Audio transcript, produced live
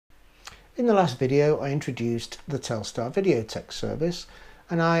In the last video I introduced the Telstar Videotex service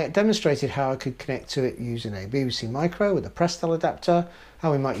and I demonstrated how I could connect to it using a BBC Micro with a Prestel adapter,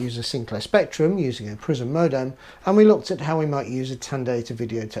 how we might use a Sinclair Spectrum using a Prism modem, and we looked at how we might use a Tandata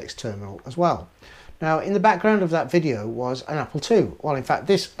Videotex terminal as well. Now in the background of that video was an Apple II, well in fact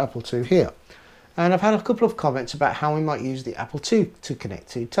this Apple II here, and I've had a couple of comments about how we might use the Apple II to connect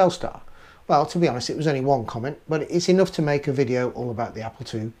to Telstar. Well, to be honest, it was only one comment, but it's enough to make a video all about the Apple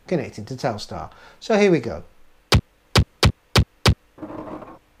II connecting to Telstar. So here we go.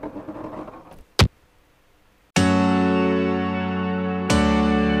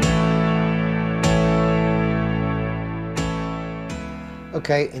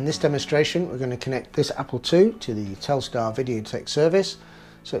 Okay, in this demonstration we're going to connect this Apple II to the Telstar Videotex service.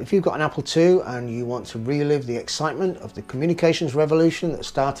 So if you've got an Apple II and you want to relive the excitement of the communications revolution that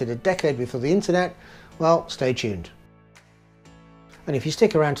started a decade before the internet, well, stay tuned. And if you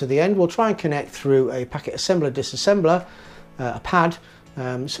stick around to the end, we'll try and connect through a packet assembler disassembler, a pad,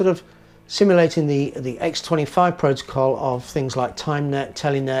 sort of simulating the X25 protocol of things like TimeNet,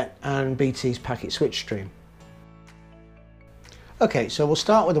 Telenet and BT's packet switch stream. Okay, so we'll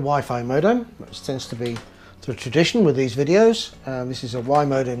start with a Wi-Fi modem, which tends to be the tradition with these videos. This is a Y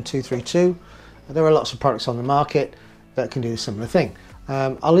modem 232. There are lots of products on the market that can do a similar thing.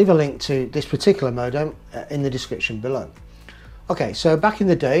 I'll leave a link to this particular modem in the description below. Okay, so back in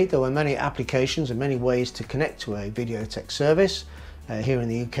the day there were many applications and many ways to connect to a Videotex service. Here in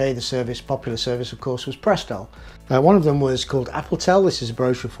the UK the popular service of course was Prestel. One of them was called Appletel. This is a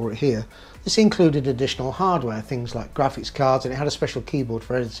brochure for it here. This included additional hardware, things like graphics cards, and it had a special keyboard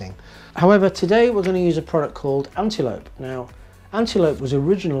for editing. However, today we're going to use a product called Antelope. Now, Antelope was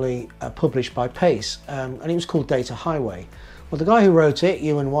originally published by Pace, and it was called Data Highway. Well, the guy who wrote it,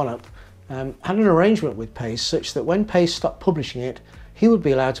 Ewan Wallop, had an arrangement with Pace such that when Pace stopped publishing it, he would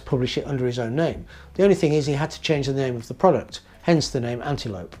be allowed to publish it under his own name. The only thing is he had to change the name of the product, hence the name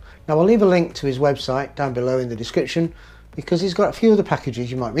Antelope. Now I'll leave a link to his website down below in the description because he's got a few other packages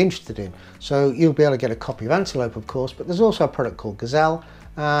you might be interested in. So you'll be able to get a copy of Antelope of course, but there's also a product called Gazelle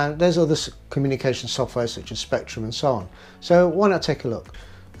and there's other communication software such as Spectrum and so on. So why not take a look?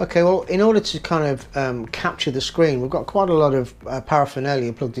 Okay, well in order to kind of capture the screen, we've got quite a lot of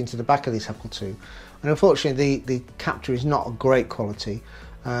paraphernalia plugged into the back of this Apple II. And unfortunately the capture is not of great quality.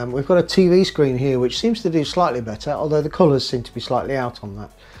 We've got a TV screen here which seems to do slightly better, although the colours seem to be slightly out on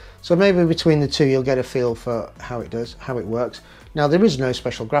that. So maybe between the two you'll get a feel for how it works. Now there is no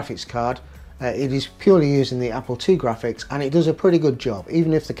special graphics card. It is purely using the Apple II graphics and it does a pretty good job,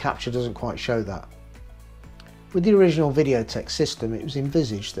 even if the capture doesn't quite show that. With the original Videotex system it was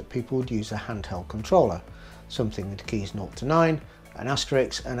envisaged that people would use a handheld controller, something with keys 0 to 9, an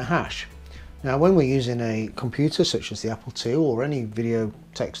asterisk and a hash. Now when we're using a computer such as the Apple II or any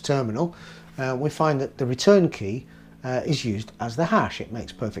Videotex terminal, we find that the return key is used as the hash. It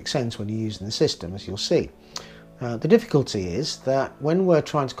makes perfect sense when you're using the system, as you'll see. The difficulty is that when we're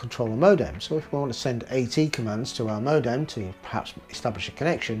trying to control a modem, so if we want to send AT commands to our modem to perhaps establish a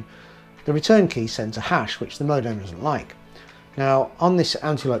connection, the return key sends a hash which the modem doesn't like. Now on this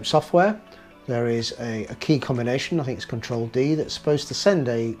Antelope software there is a key combination, I think it's Control D, that's supposed to send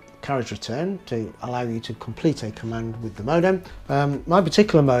a carriage return to allow you to complete a command with the modem. My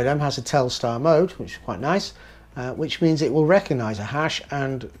particular modem has a Telstar mode, which is quite nice, which means it will recognise a hash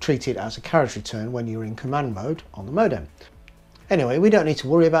and treat it as a carriage return when you're in command mode on the modem. Anyway, we don't need to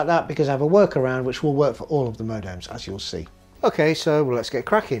worry about that because I have a workaround which will work for all of the modems, as you'll see. Okay, so let's get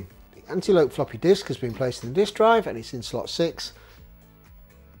cracking. The Antelope floppy disk has been placed in the disk drive and it's in slot 6.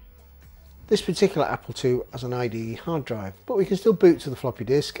 This particular Apple II has an IDE hard drive, but we can still boot to the floppy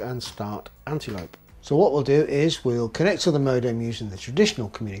disk and start Antelope. So what we'll do is we'll connect to the modem using the traditional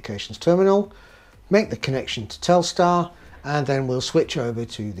communications terminal, make the connection to Telstar, and then we'll switch over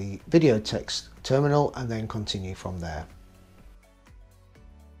to the Videotex terminal and then continue from there.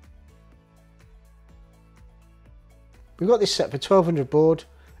 We've got this set for 1200 baud,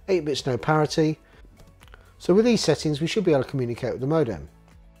 8 bits no parity. So with these settings we should be able to communicate with the modem.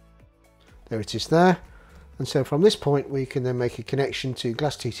 There it is there, and so from this point we can then make a connection to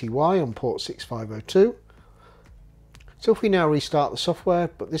Glass TTY on port 6502. So if we now restart the software,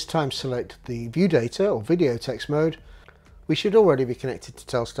 but this time select the Viewdata or Videotex mode, we should already be connected to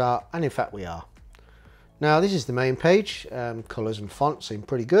Telstar, and in fact we are. Now this is the main page, colours and fonts seem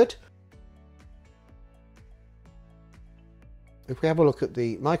pretty good. If we have a look at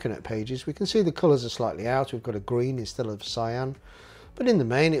the Micronet pages, we can see the colours are slightly out. We've got a green instead of cyan. But in the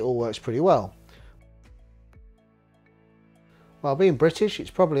main it all works pretty well. While being British, it's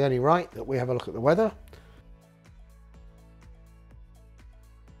probably only right that we have a look at the weather.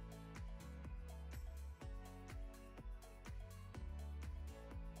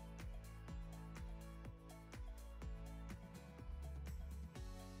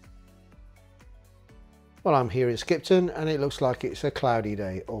 Well, I'm here in Skipton and it looks like it's a cloudy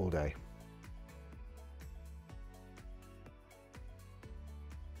day all day.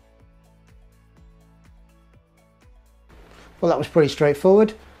 Well, that was pretty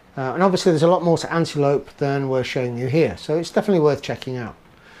straightforward, and obviously there's a lot more to Antelope than we're showing you here, so it's definitely worth checking out.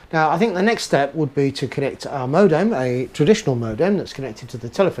 Now, I think the next step would be to connect our modem, a traditional modem that's connected to the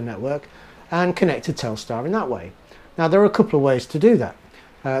telephone network, and connect to Telstar in that way. Now, there are a couple of ways to do that.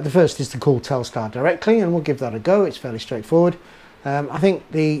 The first is to call Telstar directly, and we'll give that a go. It's fairly straightforward. I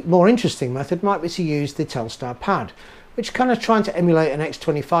think the more interesting method might be to use the Telstar pad, which is kind of trying to emulate an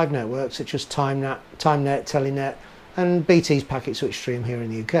X25 network such as TimeNet, Telenet, and BT's packet switch stream here in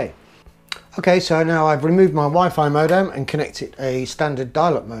the UK. Okay, so now I've removed my Wi-Fi modem and connected a standard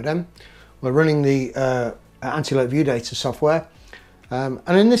dial-up modem. We're running the Antelope Viewdata software, and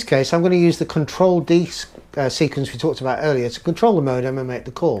in this case I'm going to use the Control D sequence we talked about earlier to control the modem and make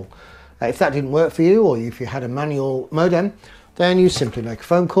the call. If that didn't work for you, or if you had a manual modem, then you simply make a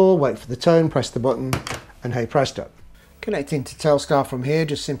phone call, wait for the tone, press the button, and hey presto. Connecting to Telstar from here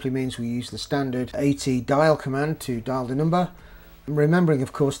just simply means we use the standard AT dial command to dial the number. Remembering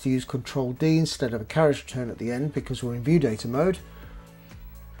of course to use Control D instead of a carriage return at the end because we're in Viewdata mode.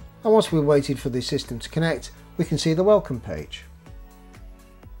 And once we've waited for the system to connect, we can see the welcome page.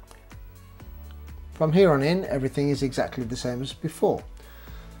 From here on in, everything is exactly the same as before.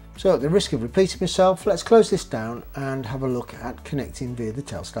 So at the risk of repeating myself, let's close this down and have a look at connecting via the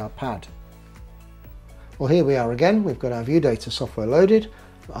Telstar pad. Well, here we are again. We've got our Viewdata software loaded.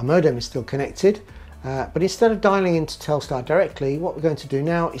 Our modem is still connected, but instead of dialing into Telstar directly, what we're going to do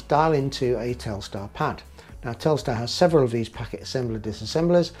now is dial into a Telstar pad. Now, Telstar has several of these packet assembler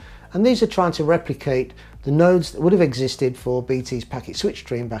disassemblers, and these are trying to replicate the nodes that would have existed for BT's packet switch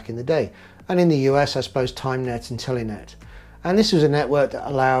stream back in the day, and in the US, I suppose, TimeNet and Telenet. And this was a network that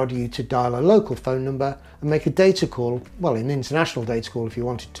allowed you to dial a local phone number and make a data call, well, an international data call if you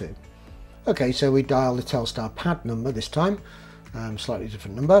wanted to. Okay, so we dial the Telstar pad number this time, slightly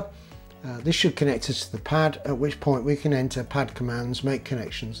different number. This should connect us to the pad, at which point we can enter pad commands, make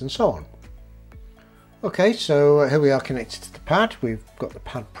connections, and so on. Okay, so here we are connected to the pad. We've got the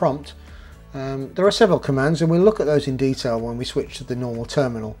pad prompt. There are several commands, and we'll look at those in detail when we switch to the normal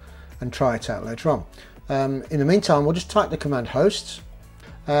terminal and try it out later on. In the meantime, we'll just type the command hosts,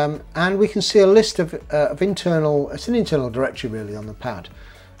 and we can see a list of internal, it's an internal directory really on the pad.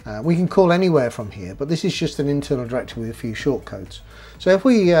 We can call anywhere from here, but this is just an internal directory with a few shortcodes. So if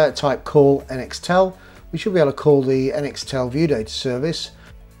we type call nxtel, we should be able to call the nxtel Viewdata service,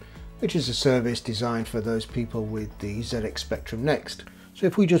 which is a service designed for those people with the ZX Spectrum Next. So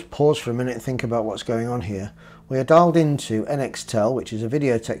if we just pause for a minute and think about what's going on here, we are dialed into nxtel, which is a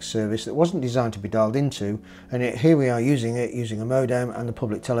Videotex service that wasn't designed to be dialed into, and here we are using it using a modem and the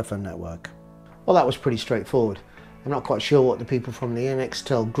public telephone network. Well, that was pretty straightforward. I'm not quite sure what the people from the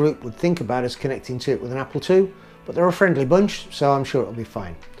nxtel group would think about us connecting to it with an Apple II, but they're a friendly bunch, so I'm sure it'll be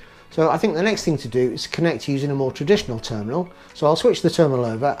fine. So I think the next thing to do is connect using a more traditional terminal. So I'll switch the terminal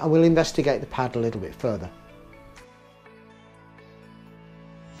over and we'll investigate the pad a little bit further.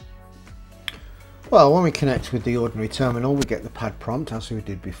 Well, when we connect with the ordinary terminal, we get the pad prompt as we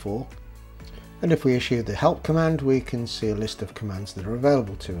did before. And if we issue the help command, we can see a list of commands that are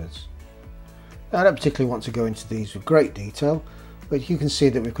available to us. I don't particularly want to go into these with great detail, but you can see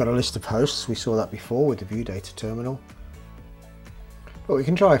that we've got a list of hosts. We saw that before with the Viewdata terminal. But we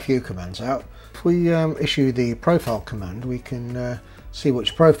can try a few commands out. If we issue the profile command, we can see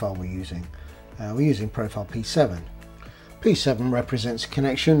which profile we're using. We're using profile P7. P7 represents a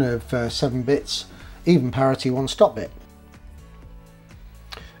connection of 7 bits, even parity 1 stop bit.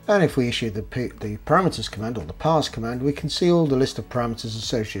 And if we issue the parameters command, or the parse command, we can see all the list of parameters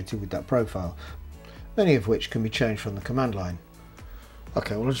associated with that profile, many of which can be changed from the command line.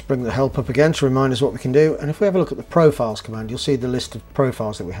 Okay, we'll just bring the help up again to remind us what we can do, and if we have a look at the profiles command, you'll see the list of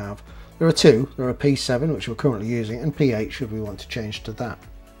profiles that we have. There are two. There are P7, which we're currently using, and P8 should we want to change to that.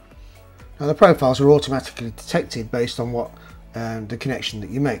 Now the profiles are automatically detected based on what the connection that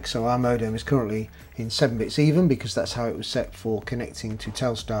you make. So our modem is currently in 7 bits even, because that's how it was set for connecting to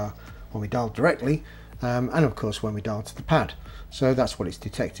Telstar when we dialed directly, and of course when we dialed to the pad. So that's what it's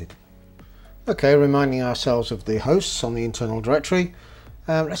detected. Okay, reminding ourselves of the hosts on the internal directory,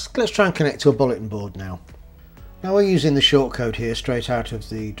 let's try and connect to a bulletin board now. Now we're using the shortcode here straight out of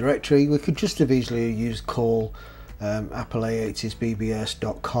the directory. We could just have easily used call Apple A80s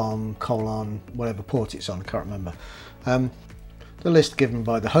bbs.com : whatever port it's on, I can't remember. The list given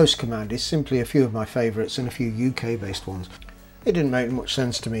by the host command is simply a few of my favourites and a few UK based ones. It didn't make much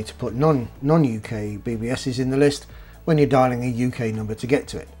sense to me to put non-UK BBSs in the list when you're dialing a UK number to get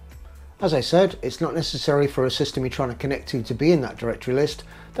to it. As I said, it's not necessary for a system you're trying to connect to be in that directory list.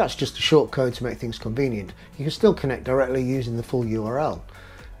 That's just a shortcode to make things convenient. You can still connect directly using the full URL.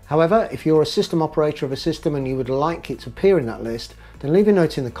 However, if you're a system operator of a system and you would like it to appear in that list, then leave a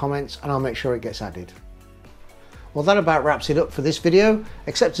note in the comments and I'll make sure it gets added. Well, that about wraps it up for this video,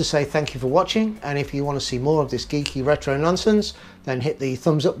 except to say thank you for watching, and if you want to see more of this geeky retro nonsense, then hit the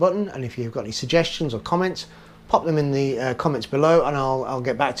thumbs up button, and if you've got any suggestions or comments, pop them in the comments below and I'll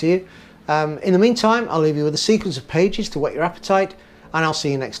get back to you. In the meantime, I'll leave you with a sequence of pages to whet your appetite, and I'll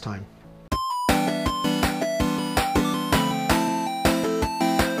see you next time.